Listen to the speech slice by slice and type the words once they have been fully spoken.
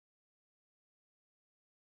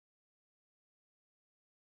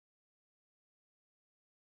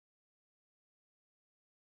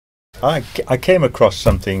I came across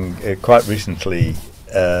something quite recently,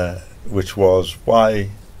 which was why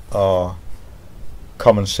are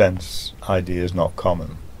common sense ideas not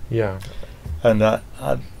common? Yeah. And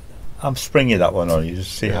I'm springing that one on you to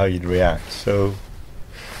see how you'd react. So,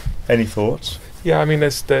 any thoughts? Yeah, I mean,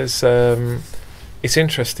 there's it's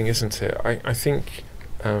interesting, isn't it? I think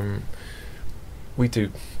we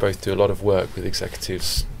both do a lot of work with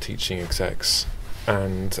executives, teaching execs,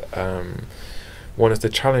 and one of the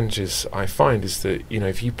challenges I find is that, you know,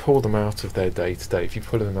 if you pull them out of their day-to-day, if you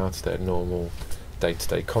pull them out of their normal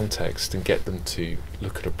day-to-day context and get them to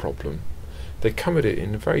look at a problem, they come at it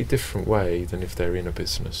in a very different way than if they're in a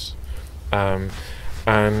business. And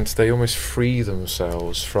they almost free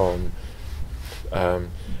themselves from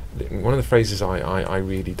one of the phrases I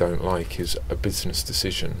really don't like is a business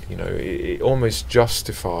decision. You know, it almost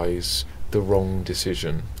justifies the wrong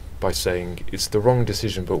decision by saying it's the wrong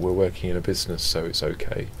decision, but we're working in a business, so it's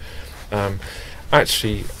okay.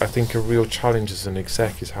 Actually, I think a real challenge as an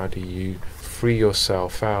exec is how do you free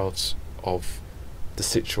yourself out of the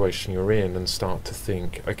situation you're in and start to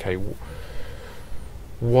think, okay,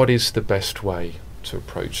 what is the best way to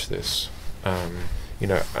approach this? You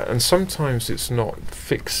know, and sometimes it's not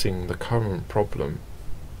fixing the current problem,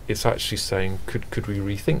 it's actually saying, could we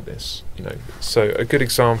rethink this? You know, so a good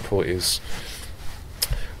example is,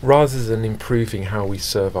 rather than improving how we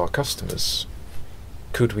serve our customers,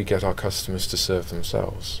 could we get our customers to serve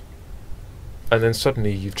themselves? And then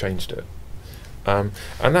suddenly you've changed it. And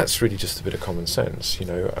that's really just a bit of common sense, you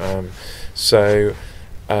know.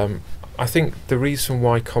 I think the reason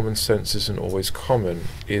why common sense isn't always common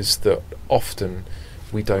is that often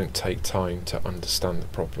we don't take time to understand the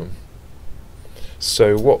problem.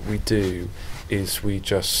 So what we do is we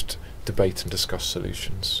just debate and discuss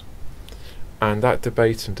solutions. And that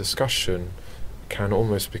debate and discussion can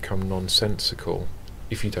almost become nonsensical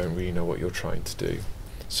if you don't really know what you're trying to do.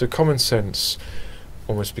 So common sense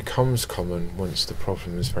almost becomes common once the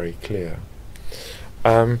problem is very clear.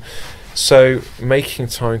 So making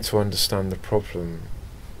time to understand the problem,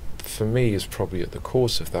 for me, is probably at the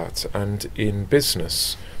cause of that. And in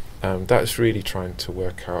business, that's really trying to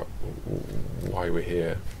work out why we're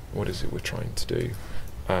here, what is it we're trying to do,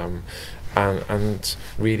 and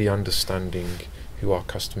really understanding who our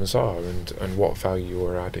customers are and what value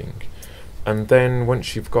we're adding. And then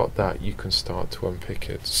once you've got that, you can start to unpick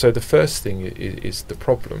it. So the first thing is the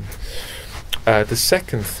problem. The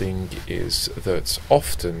second thing is that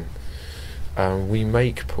often we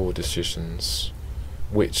make poor decisions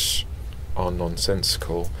which are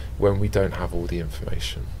nonsensical when we don't have all the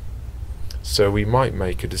information. So we might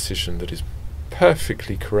make a decision that is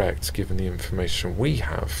perfectly correct given the information we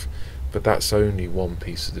have, but that's only one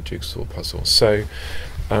piece of the jigsaw puzzle. So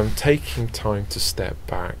taking time to step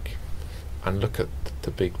back and look at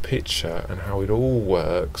the big picture and how it all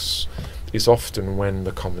works is often when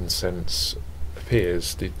the common sense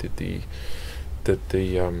appears, the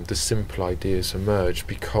simple ideas emerge,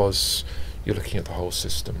 because you're looking at the whole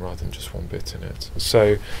system rather than just one bit in it.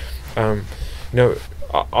 So, you know,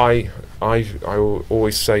 I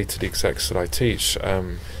always say to the execs that I teach,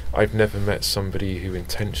 I've never met somebody who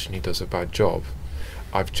intentionally does a bad job.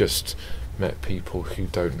 I've just met people who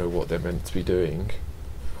don't know what they're meant to be doing,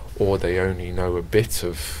 or they only know a bit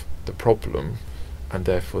of the problem, and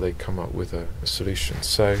therefore they come up with a solution.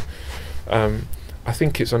 So I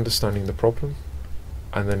think it's understanding the problem,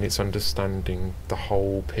 and then it's understanding the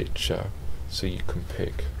whole picture, so you can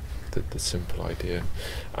pick the simple idea,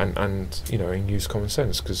 and you know, and use common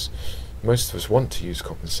sense, because most of us want to use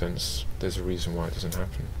common sense. There's a reason why it doesn't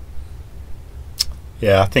happen.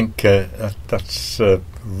 Yeah, I think that's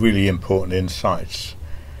really important insights.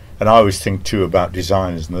 And I always think too about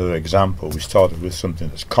design as another example. We started with something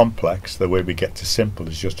that's complex. The way we get to simple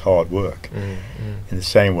is just hard work. In the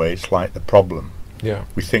same way, it's like the problem. Yeah.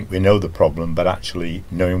 We think we know the problem, but actually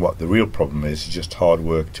knowing what the real problem is just hard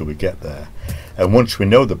work till we get there. And once we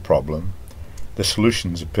know the problem, the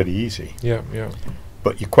solutions are pretty easy. Yeah, yeah.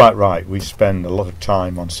 But you're quite right. We spend a lot of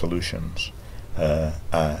time on solutions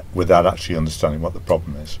without actually understanding what the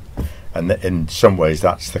problem is. And in some ways,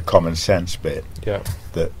 that's the common sense bit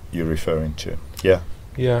that you're referring to. Yeah.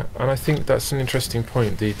 Yeah, and I think that's an interesting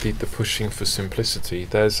point. The pushing for simplicity.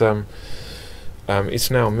 There's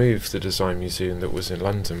it's now moved, the Design Museum that was in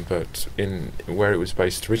London, but in where it was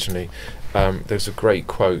based originally, there's a great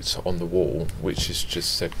quote on the wall which is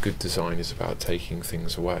just said, "Good design is about taking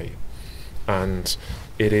things away," and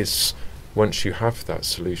it is, once you have that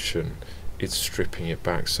solution, it's stripping it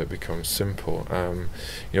back so it becomes simple.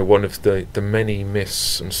 You know, one of the many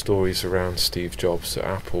myths and stories around Steve Jobs at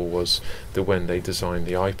Apple was that when they designed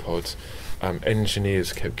the iPod,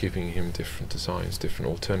 engineers kept giving him different designs, different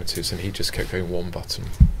alternatives, and he just kept going one button.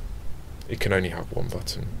 It can only have one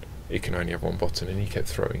button. It can only have one button, and he kept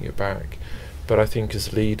throwing it back. But I think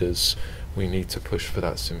as leaders, we need to push for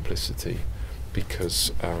that simplicity,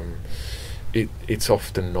 because it's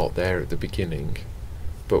often not there at the beginning,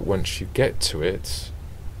 but once you get to it,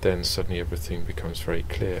 then suddenly everything becomes very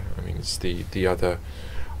clear. I mean, it's the other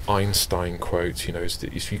Einstein quote, you know, is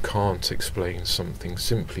that if you can't explain something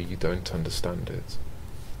simply, you don't understand it.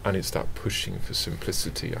 And it's that pushing for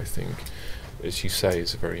simplicity, I think, as you say,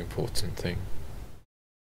 is a very important thing.